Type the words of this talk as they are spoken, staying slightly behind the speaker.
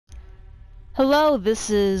Hello, this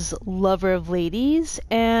is Lover of Ladies,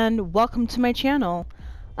 and welcome to my channel.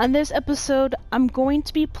 On this episode, I'm going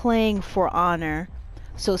to be playing For Honor,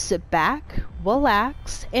 so sit back,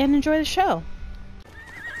 relax, and enjoy the show.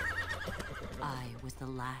 I was the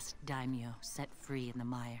last daimyo set free in the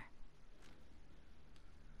mire.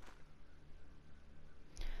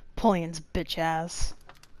 Napoleon's bitch ass.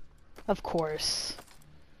 Of course.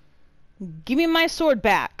 Give me my sword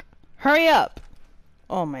back. Hurry up.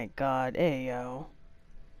 Oh my god, ayo.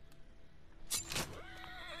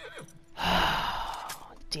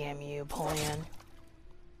 Damn you, Napoleon.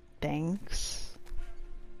 Thanks.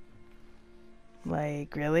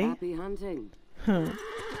 Like, really? Happy hunting.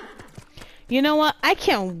 You know what? I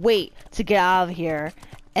can't wait to get out of here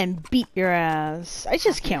and beat your ass. I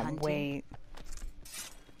just Happy can't hunting. wait.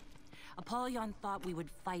 Apollyon thought we would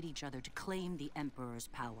fight each other to claim the Emperor's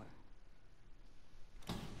power.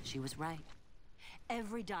 She was right.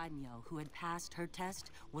 Every daimyo who had passed her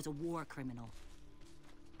test was a war criminal.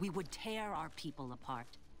 We would tear our people apart.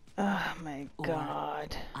 Oh my Or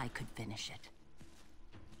god. I could finish it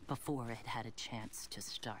before it had a chance to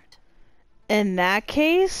start. In that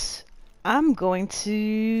case, I'm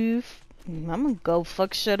gonna go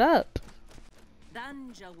fuck shit up.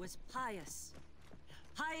 Danja was pious.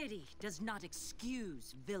 Piety does not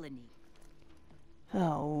excuse villainy.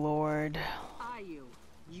 Oh lord. Are you?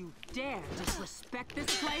 You dare disrespect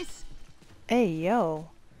this place? Hey yo.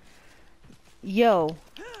 Yo.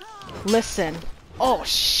 Listen. Oh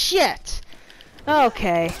shit.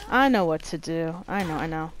 Okay, I know what to do. I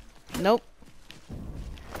know. Nope.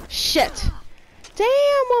 Shit.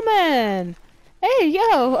 Damn, woman. Hey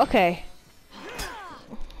yo. Okay.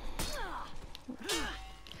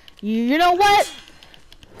 You know what?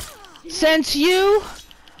 Since you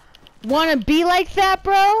wanna be like that,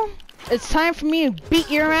 bro, it's time for me to beat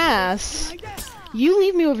your ass. You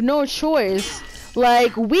leave me with no choice.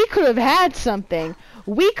 Like, we could have had something.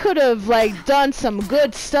 We could have, like, done some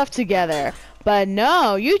good stuff together. But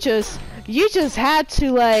no, you just had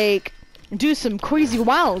to, like, do some crazy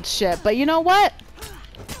wild shit. But you know what?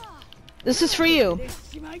 This is for you.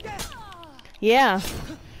 Yeah.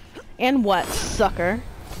 And what, sucker?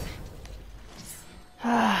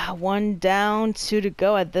 One down, two to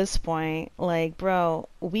go at this point. Like, bro,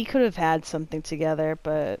 we could have had something together,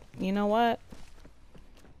 but you know what?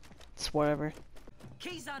 It's whatever.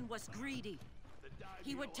 Kizan was greedy.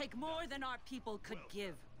 He would take more than our people could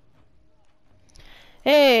give.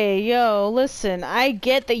 Hey, yo, listen, I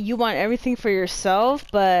get that you want everything for yourself,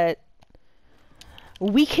 but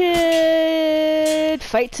we could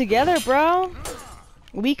fight together, bro.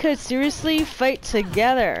 We could seriously fight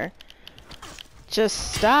together.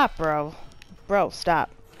 Just stop, bro. Bro,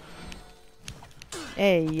 stop.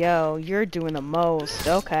 Hey, yo, you're doing the most.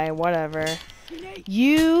 Okay, whatever.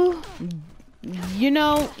 You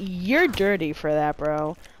know, you're dirty for that,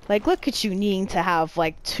 bro. Like, look at you needing to have,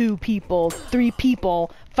 like, 2 people, 3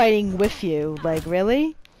 people fighting with you. Like,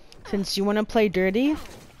 really? Since you want to play dirty,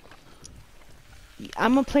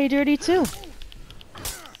 I'm gonna play dirty too.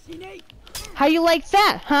 How you like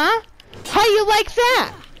that, huh? How you like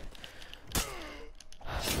that?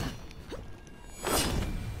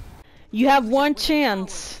 You have one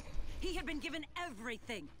chance. He had been given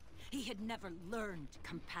everything. He had never learned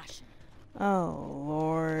compassion. Oh,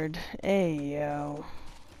 Lord. Hey, yo.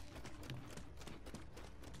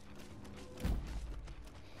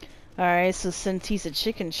 Alright, so since he's a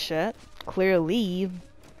chicken shit, clearly,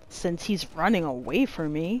 since he's running away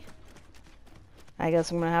from me, I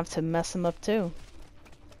guess I'm gonna have to mess him up too.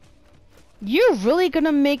 You're really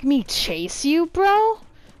gonna make me chase you, bro?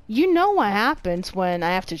 You know what happens when I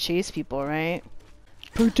have to chase people, right?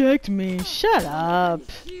 Protect me. Shut up.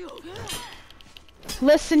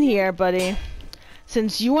 Listen here, buddy.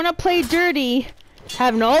 Since you want to play dirty,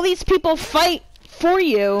 having all these people fight for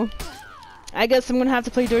you, I guess I'm going to have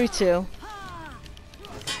to play dirty too.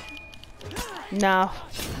 No.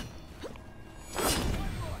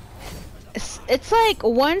 It's like,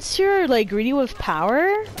 once you're, like, greedy with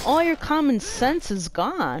power, all your common sense is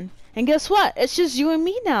gone. And guess what? It's just you and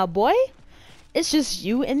me now, boy. It's just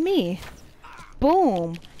you and me.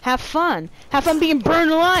 Boom. Have fun. Have fun being burned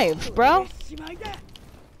alive, bro.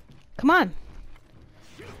 Come on.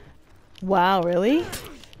 Wow, really?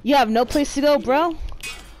 You have no place to go, bro.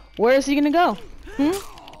 Where is he gonna go?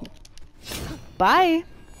 Bye.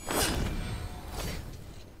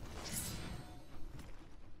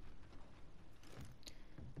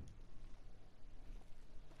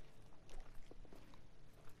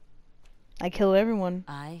 I kill everyone.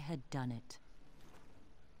 I had done it.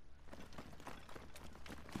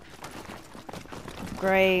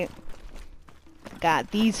 Great. got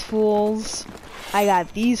these fools. I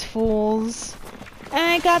got these fools. And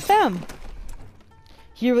I got them.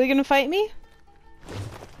 You really gonna fight me?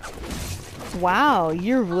 Wow,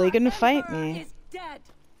 you're really gonna fight me. Is dead.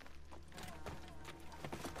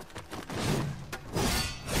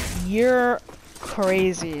 You're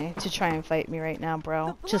crazy to try and fight me right now,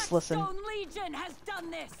 bro. Just listen. The Bloodstone Legion has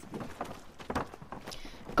done this.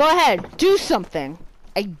 Go ahead, do something.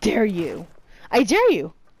 I dare you. I dare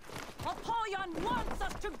you. Apollyon wants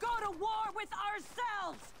us to go to war with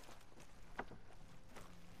ourselves.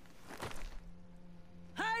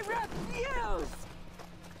 I refuse.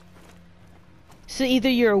 So either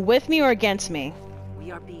you're with me or against me.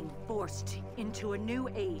 We are being forced into a new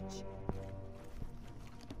age.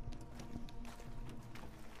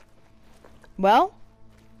 Well,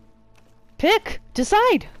 pick,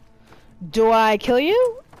 decide. Do I kill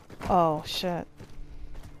you? Oh, shit.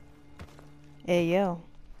 Hey, yo.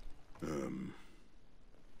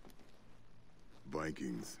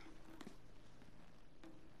 Vikings.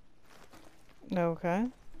 Okay.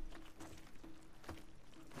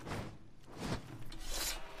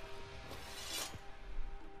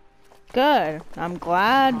 Good. I'm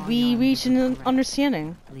glad we reached an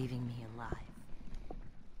understanding. Leaving me alive.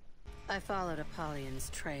 I followed Apollyon's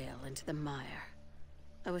trail into the mire.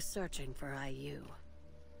 I was searching for IU.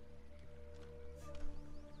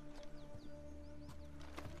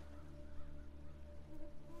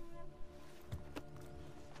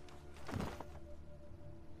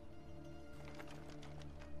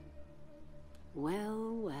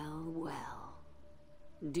 Well, well, well.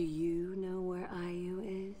 Do you know where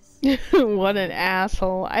IU is? What an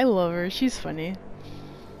asshole. I love her. She's funny.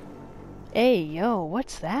 Hey, yo,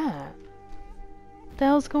 what's that? What the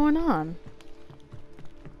hell's going on?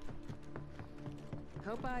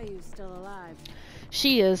 Hope IU's still alive.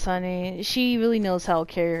 She is, honey. She really knows how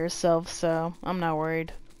to carry herself, so I'm not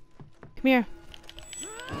worried. Come here.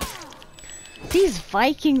 These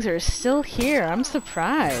Vikings are still here. I'm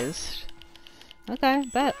surprised. Okay,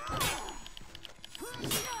 bet.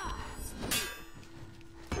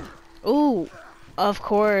 Ooh, of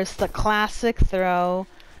course, the classic throw,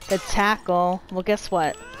 the tackle. Well, guess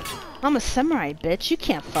what? I'm a samurai, bitch. You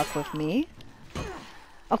can't fuck with me.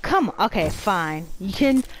 Oh, come on. Okay, fine. You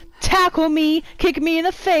can tackle me, kick me in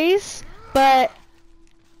the face, but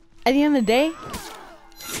at the end of the day,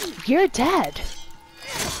 you're dead.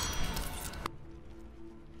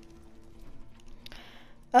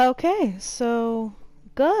 Okay, so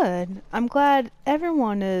good. I'm glad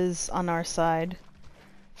everyone is on our side.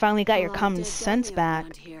 Finally got your common sense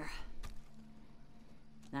back.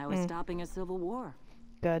 Now we're stopping a civil war.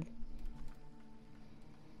 Good.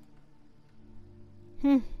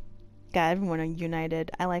 Got everyone united.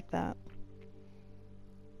 I like that.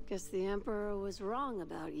 Guess the Emperor was wrong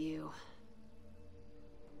about you.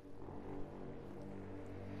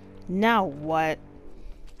 Now what?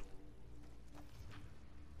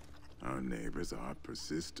 Our neighbors are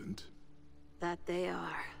persistent. That they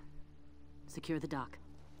are. Secure the dock.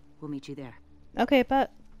 We'll meet you there. Okay,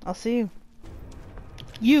 bet. I'll see you.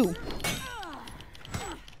 You!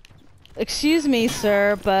 Excuse me,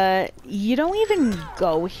 sir, but you don't even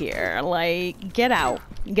go here. Like, get out.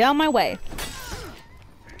 Get out of my way.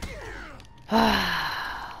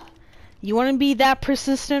 You want to be that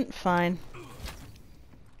persistent? Fine.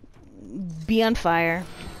 Be on fire.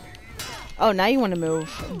 Oh, now you want to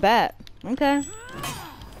move. Bet. Okay.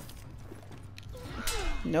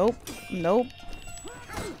 Nope. Nope.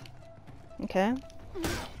 Okay.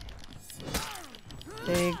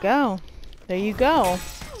 There you go. There you go.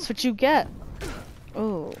 That's what you get.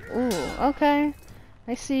 Ooh, ooh, okay.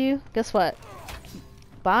 I see you. Guess what?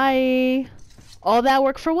 Bye. All that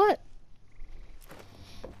work for what?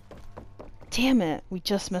 Damn it. We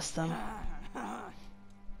just missed them.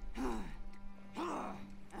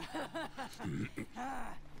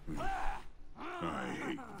 I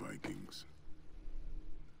hate Vikings.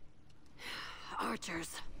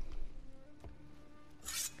 Archers.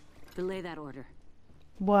 Delay that order.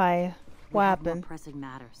 Why? What More happened? pressing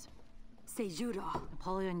matters. Seijuro.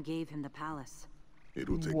 Napoleon gave him the palace. It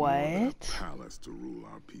will take more than a What? palace to rule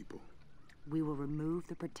our people. We will remove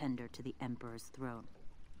the pretender to the Emperor's throne.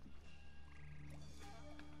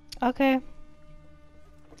 Okay.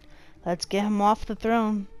 Let's get him off the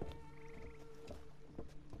throne.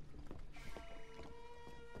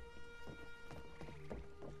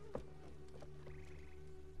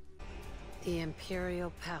 The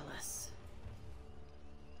Imperial Palace.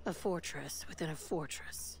 A fortress within a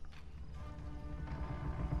fortress.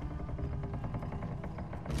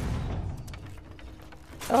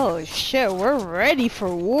 Oh shit, we're ready for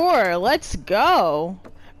war. Let's go.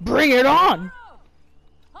 Bring it on.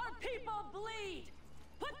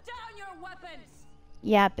 weapons.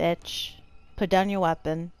 Yeah, bitch. Put down your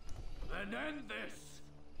weapon. Then end this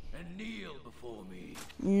and kneel before me.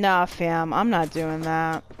 Nah, fam. I'm not doing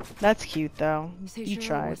that. That's cute, though. You Seijuro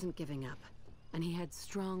tried. wasn't giving up, and he had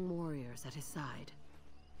strong warriors at his side.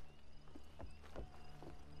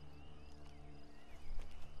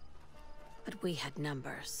 But we had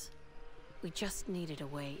numbers. We just needed a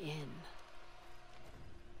way in.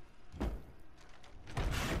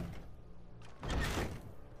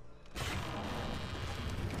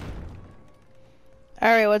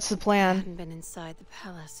 Alright, what's the I plan? hadn't been inside the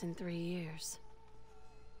palace in 3 years.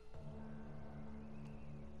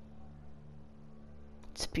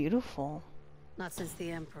 It's beautiful. Not since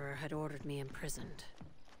the Emperor had ordered me imprisoned.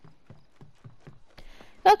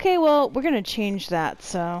 Okay, well, we're gonna change that,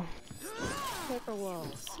 so... Paper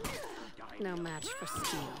walls. No match for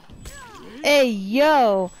steel. Hey,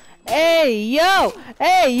 yo! Hey, yo!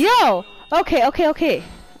 Hey, yo! Okay, okay, okay.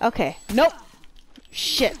 Okay. Nope.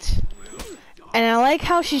 Shit. And I like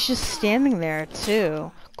how she's just standing there,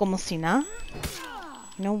 too. Como si na.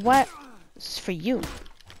 You know what? It's for you.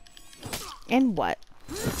 And what?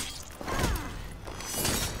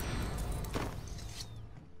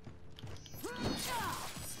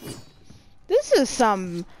 This is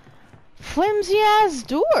some flimsy-ass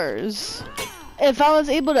doors. If I was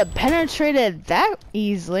able to penetrate it that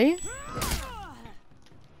easily.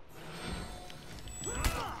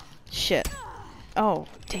 Shit. Oh,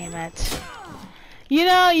 damn it. You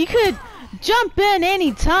know, you could jump in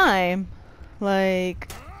any time. Like...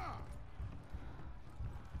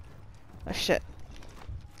 Oh, shit.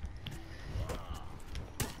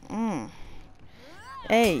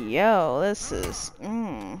 Hey, yo, this is...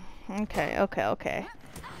 Okay, okay, okay.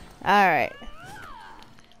 Alright.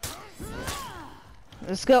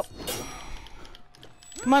 Let's go.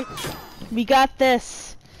 Come on. We got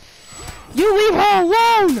this. You leave her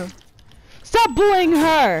alone! Stop bullying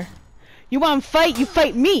her! You want to fight? You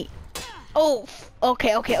fight me! Oh,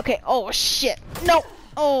 okay, okay, okay. Oh, shit. No!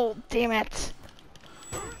 Oh, damn it.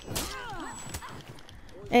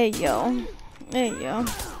 Hey, yo. Hey, yo.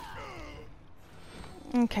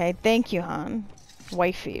 Okay, thank you, hon.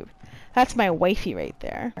 Wifey. That's my wifey right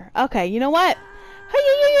there. Okay, you know what?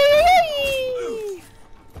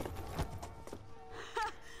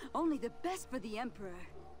 Only the best for the Emperor.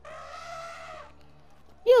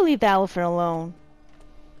 You leave the elephant alone.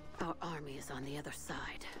 Our army is on the other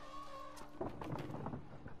side.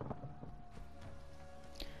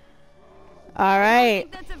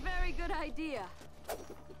 Alright. That's a very good idea.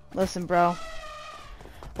 Listen, bro.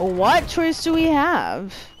 What choice do we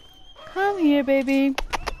have? Come here, baby.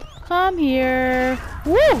 Come here.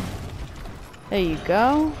 Woo! There you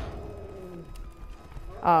go.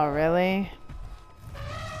 Oh, really?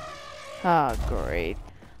 Oh, great.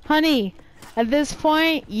 Honey, at this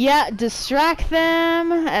point, yeah, distract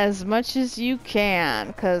them as much as you can,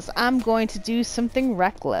 because I'm going to do something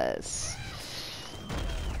reckless.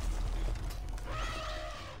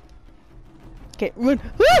 Okay, run.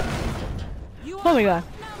 Woo! Oh my god.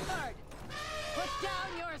 Put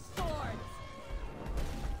down your swords.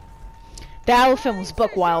 The elephant was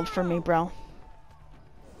buck wild for me, bro.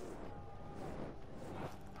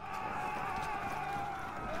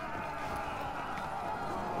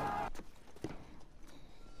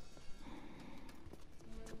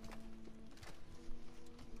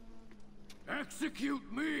 Execute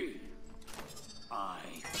me! I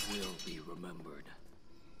will be remembered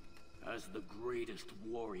as the greatest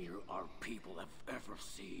warrior our people have ever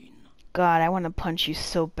seen. God, I want to punch you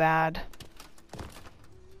so bad.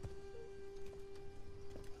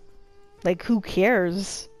 Like, who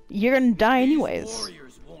cares? You're gonna die anyways. These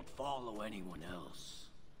warriors won't follow anyone else.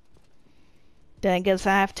 Then I guess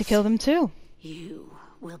I have to kill them too. You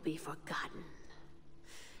will be forgotten.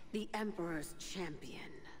 The Emperor's champion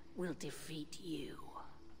will defeat you.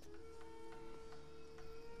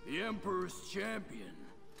 The Emperor's champion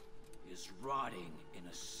is rotting in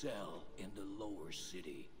a cell in the lower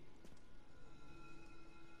city.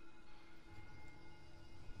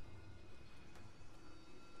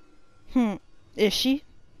 Is she?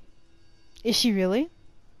 Is she really?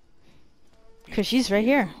 Because she's right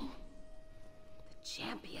here. The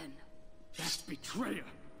champion. That betrayer.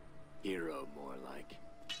 Hero, more like.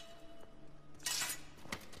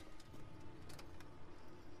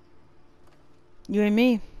 You and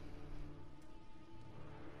me.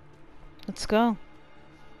 Let's go.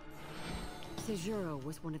 Seijuro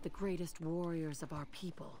was one of the greatest warriors of our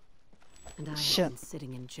people. And I Shit. have been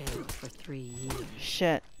sitting in jail for 3 years.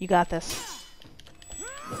 Shit, you got this.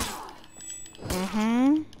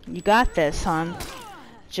 You got this, hon.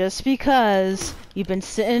 Just because you've been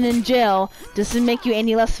sitting in jail doesn't make you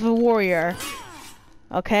any less of a warrior.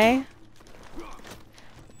 Okay?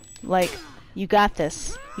 Like, you got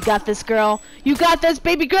this. You got this, girl. You got this,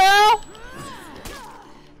 baby girl!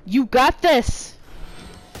 You got this!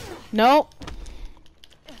 Nope.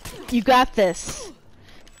 You got this.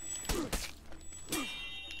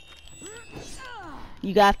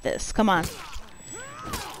 You got this. Come on.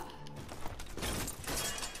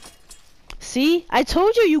 See? I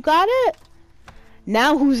told you, you got it.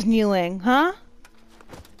 Now who's kneeling, huh?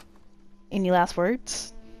 Any last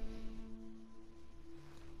words?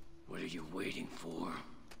 What are you waiting for?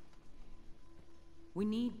 We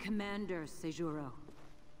need Commander Sejuro.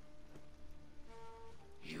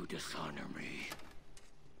 You dishonor me.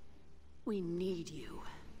 We need you.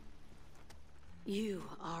 You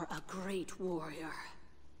are a great warrior.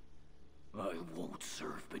 I won't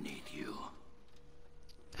serve beneath you.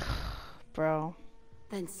 Bro.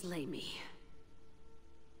 Then slay me.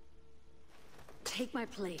 Take my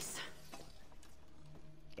place.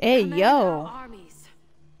 Hey, Command our yo. armies.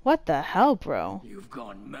 What the hell, bro? You've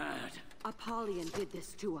gone mad. Apollyon did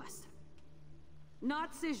this to us.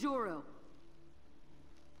 Not Sejuro.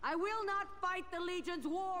 I will not fight the Legion's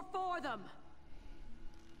war for them.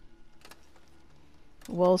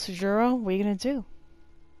 Well, Sejuro, what are you gonna do?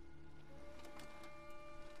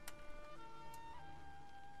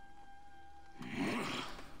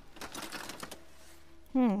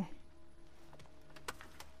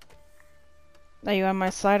 Are you on my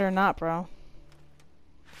side or not, bro?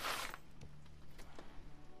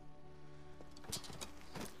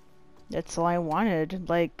 That's all I wanted,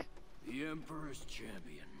 like... The Emperor's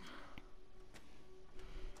champion.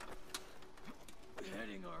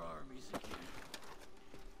 Heading our armies again.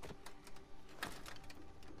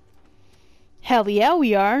 Hell yeah,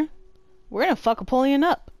 we are. We're gonna fuck Apollyon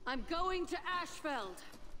up. I'm going to Ashfeld.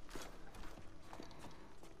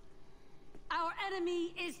 Our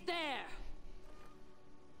enemy is there.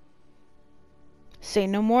 Say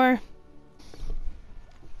no more.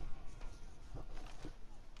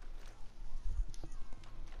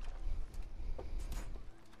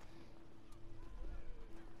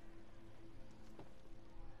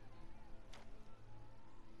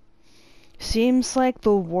 Seems like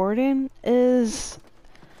the Warden is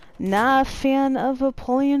not a fan of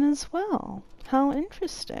Apollyon as well. How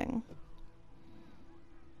interesting.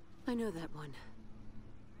 I know that one.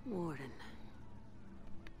 Warden.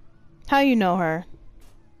 How you know her?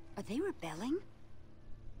 Are they rebelling?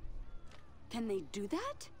 Can they do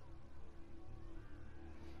that?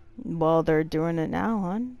 Well, they're doing it now,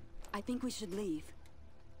 hon. I think we should leave.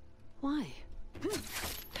 Why?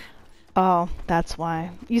 Oh, that's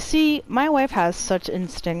why. You see, my wife has such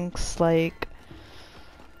instincts, like...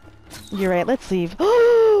 You're right, let's leave.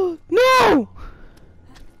 No!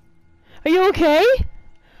 Are you okay?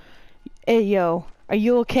 Hey, yo, are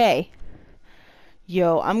you okay?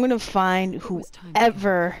 Yo, I'm gonna find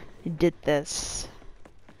whoever did this.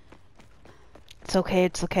 It's okay,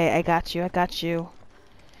 it's okay. I got you, I got you.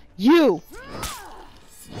 You!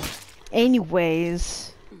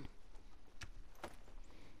 Anyways...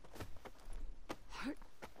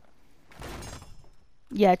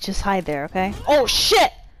 Yeah, just hide there, okay? Oh,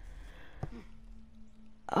 shit!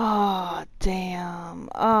 Oh, damn.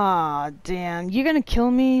 Oh, damn. You're gonna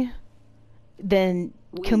kill me? Then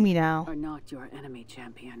kill me now. Are not your enemy,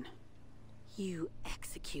 champion. You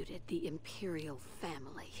executed the Imperial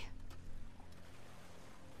family.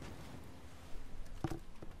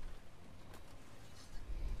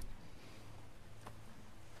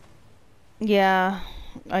 Yeah.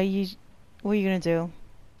 What are you gonna do?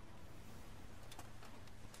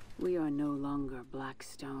 We are no longer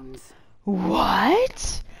Blackstones.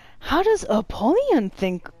 What? How does Apollyon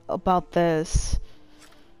think about this?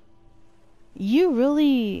 You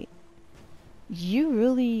really...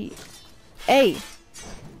 Hey!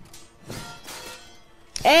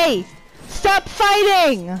 Hey! Stop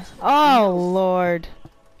fighting! Oh, Lord.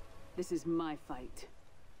 This is my fight.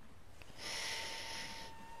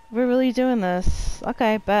 We're really doing this.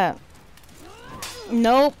 Okay, bet.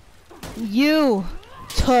 Nope. You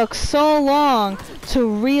took so long to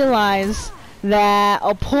realize that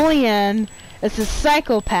Apollyon is a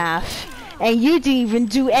psychopath, and you didn't even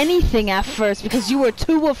do anything at first because you were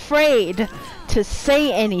too afraid to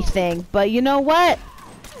say anything. But you know what?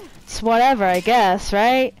 It's whatever, I guess,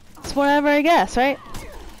 right? It's whatever, I guess, right?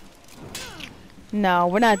 No,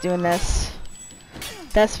 we're not doing this.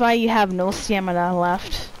 That's why you have no stamina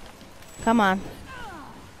left. Come on.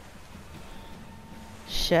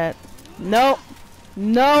 Shit. Nope.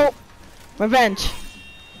 Nope. Revenge.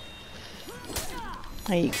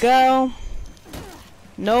 There you go.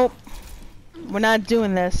 Nope. We're not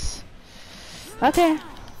doing this. Okay.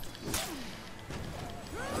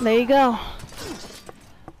 There you go.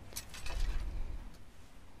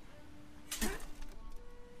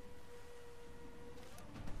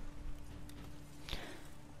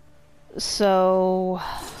 So,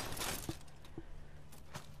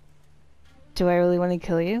 do I really want to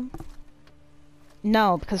kill you?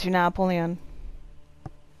 No, because you're not Napoleon.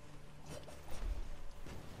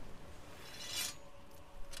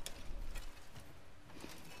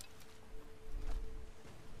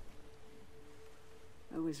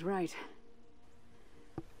 I was right.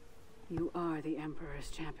 You are the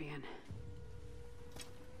Emperor's champion.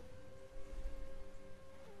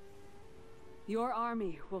 Your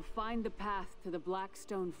army will find the path to the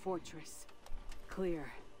Blackstone Fortress.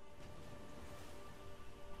 Clear.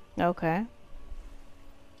 Okay.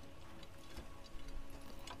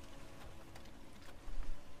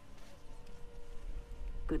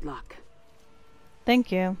 Good luck.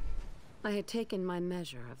 Thank you. I had taken my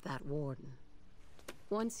measure of that warden.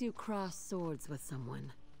 Once you cross swords with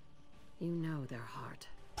someone, you know their heart.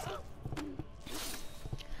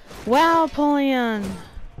 Wow, Napoleon.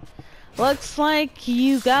 Looks like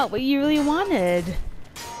you got what you really wanted.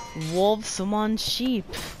 Wolves among sheep.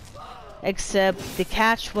 Except the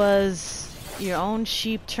catch was your own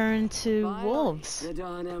sheep turned to wolves. The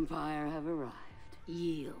Dawn Empire have arrived.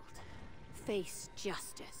 Yield. Face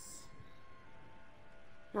justice.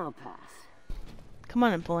 I'll pass. Come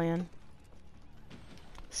on, Napoleon.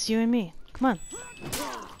 It's you and me. Come on.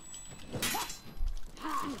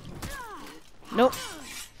 Nope.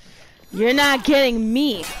 You're not getting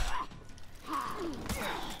me.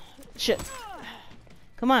 Shit.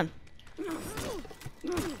 Come on.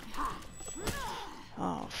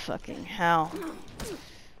 Oh, fucking hell.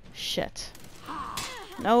 Shit.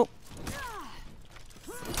 Nope.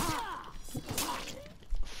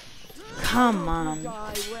 Come on.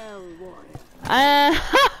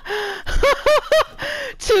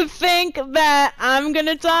 To think that I'm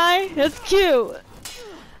gonna die? That's cute.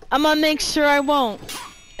 I'm gonna make sure I won't.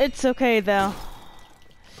 It's okay though.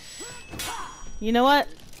 You know what?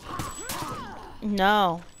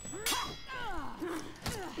 No.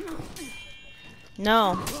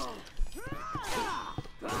 No.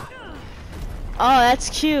 Oh, that's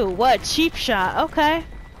cute. What? Cheap shot. Okay.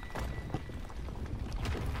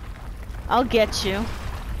 I'll get you.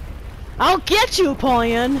 I'll get you,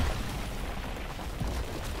 Napoleon!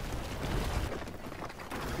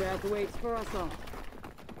 Death waits for us all.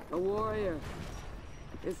 A warrior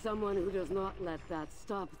is someone who does not let that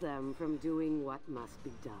stop them from doing what must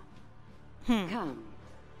be done. Come,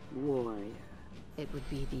 warrior. It would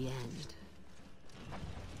be the end.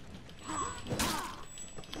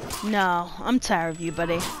 No, I'm tired of you,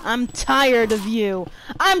 buddy. I'm tired of you.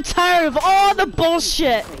 I'm tired of all the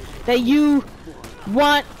bullshit that you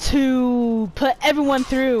want to put everyone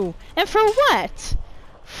through. And for what?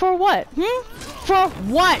 For what? For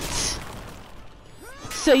what?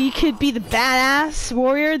 So you could be the badass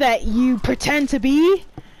warrior that you pretend to be?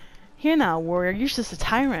 You're not a warrior, you're just a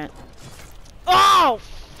tyrant. Oh!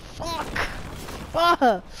 Fuck!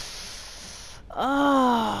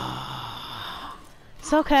 Oh.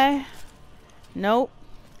 It's okay. Nope.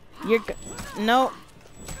 Nope.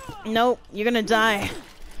 Nope. You're gonna die.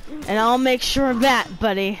 And I'll make sure of that,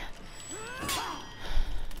 buddy.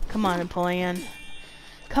 Come on, Napoleon.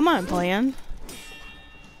 Come on, Napoleon.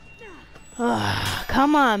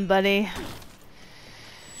 Come on, buddy.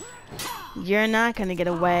 You're not gonna get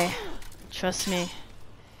away. Trust me.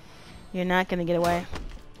 You're not gonna get away.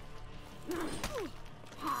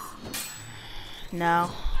 No.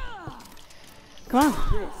 Come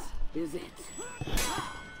on. This is it.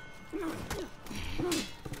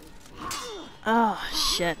 Oh,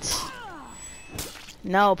 shit.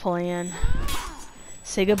 No, Napoleon.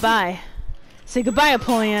 Say goodbye. Say goodbye,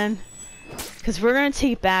 Napoleon. Because we're going to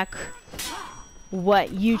take back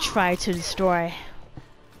what you tried to destroy.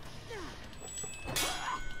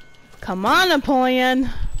 Come on, Napoleon.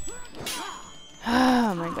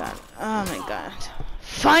 Oh, my God. Oh, my God.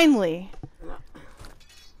 Finally.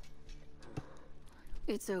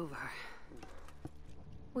 It's over.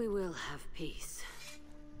 We will have peace.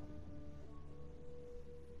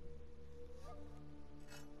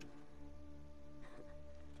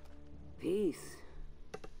 Peace.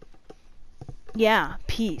 Yeah,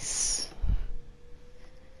 peace.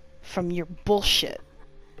 From your bullshit.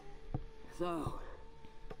 So,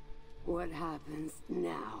 what happens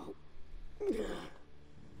now?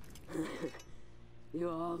 You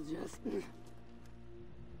all just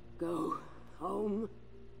go home?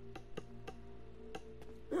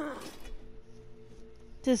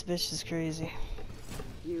 This bitch is crazy.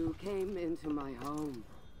 You came into my home.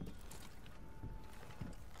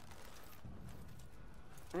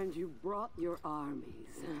 And you brought your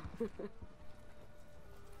armies.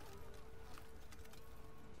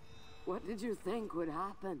 What did you think would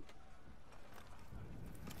happen?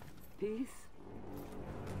 Peace?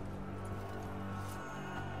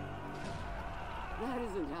 That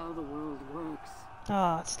isn't how the world works.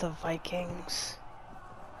 Oh, it's the Vikings.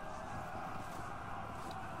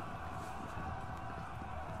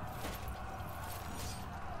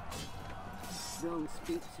 Don't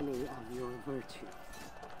speak to me of your virtues.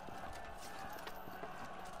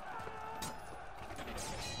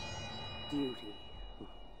 Duty.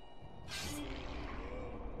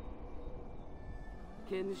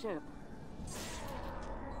 Kinship.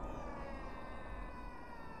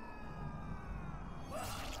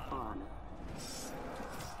 Honor.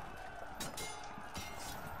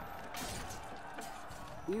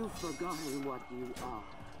 You've forgotten what you are.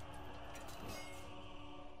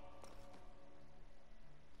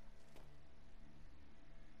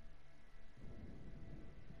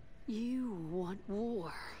 You want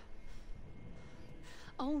war.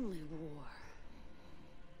 Only war.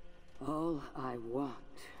 All I want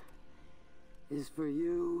is for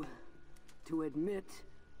you to admit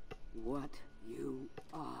what you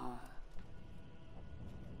are.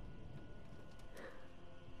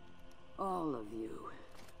 All of you.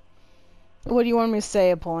 What do you want me to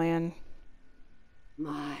say, Apollyon?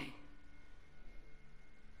 My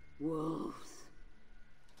wolves.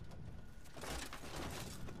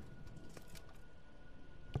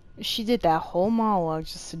 She did that whole monologue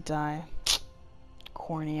just to die.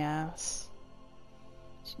 Corny ass.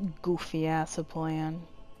 Goofy ass Apollyon.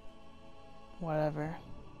 Whatever.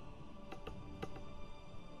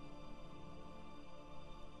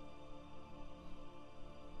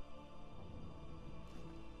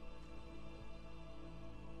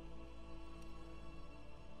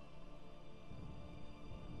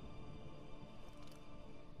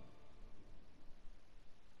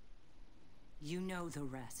 You know the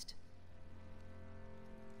rest.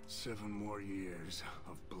 7 more years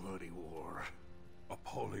of bloody war.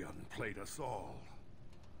 Apollyon played us all.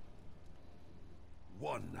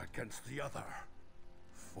 One against the other.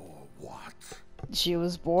 For what? She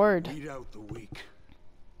was bored. Beat out the weak.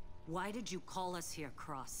 Why did you call us here,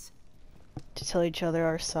 Cross? To tell each other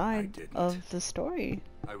our side didn't. of the story.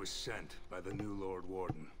 I was sent by the new Lord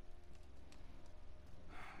Warden.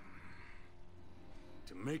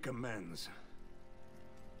 To make amends.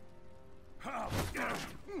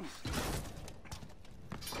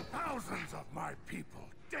 Thousands of my people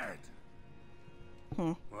dead.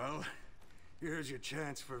 Well, here's your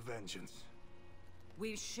chance for vengeance.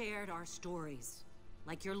 We've shared our stories,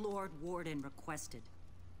 like your Lord Warden requested.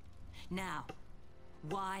 Now,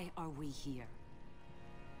 why are we here?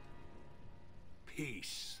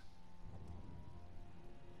 Peace.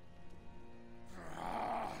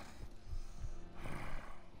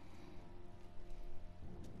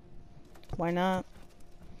 Why not?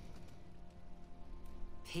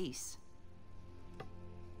 Peace.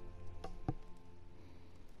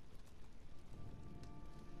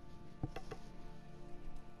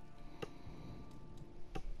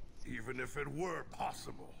 Even if it were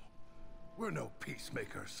possible, we're no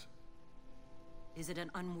peacemakers. Is it an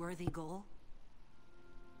unworthy goal?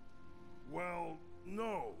 Well,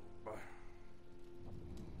 no.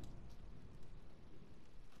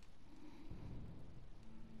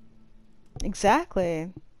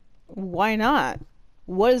 Exactly. Why not?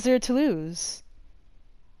 What is there to lose?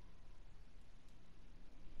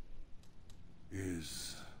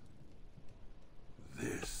 Is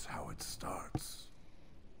this how it starts?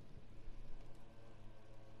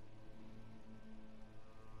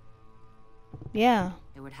 Yeah.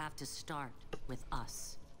 It would have to start with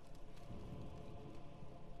us.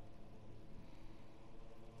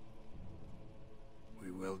 We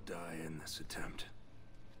will die in this attempt.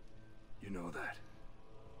 You know that.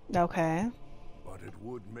 Okay. But it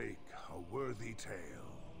would make a worthy tale.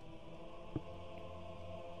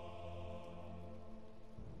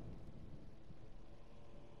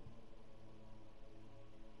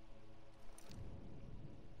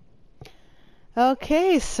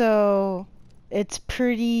 Okay, so it's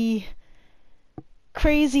pretty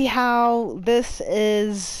crazy how this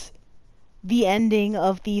is the ending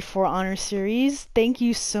of the For Honor series. Thank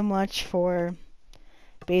you so much for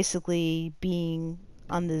basically being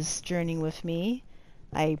on this journey with me.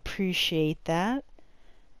 I appreciate that.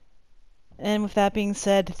 And with that being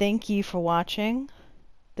said, thank you for watching.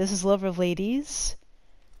 This is Lover of Ladies.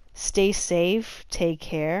 Stay safe, take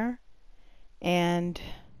care, and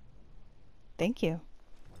thank you.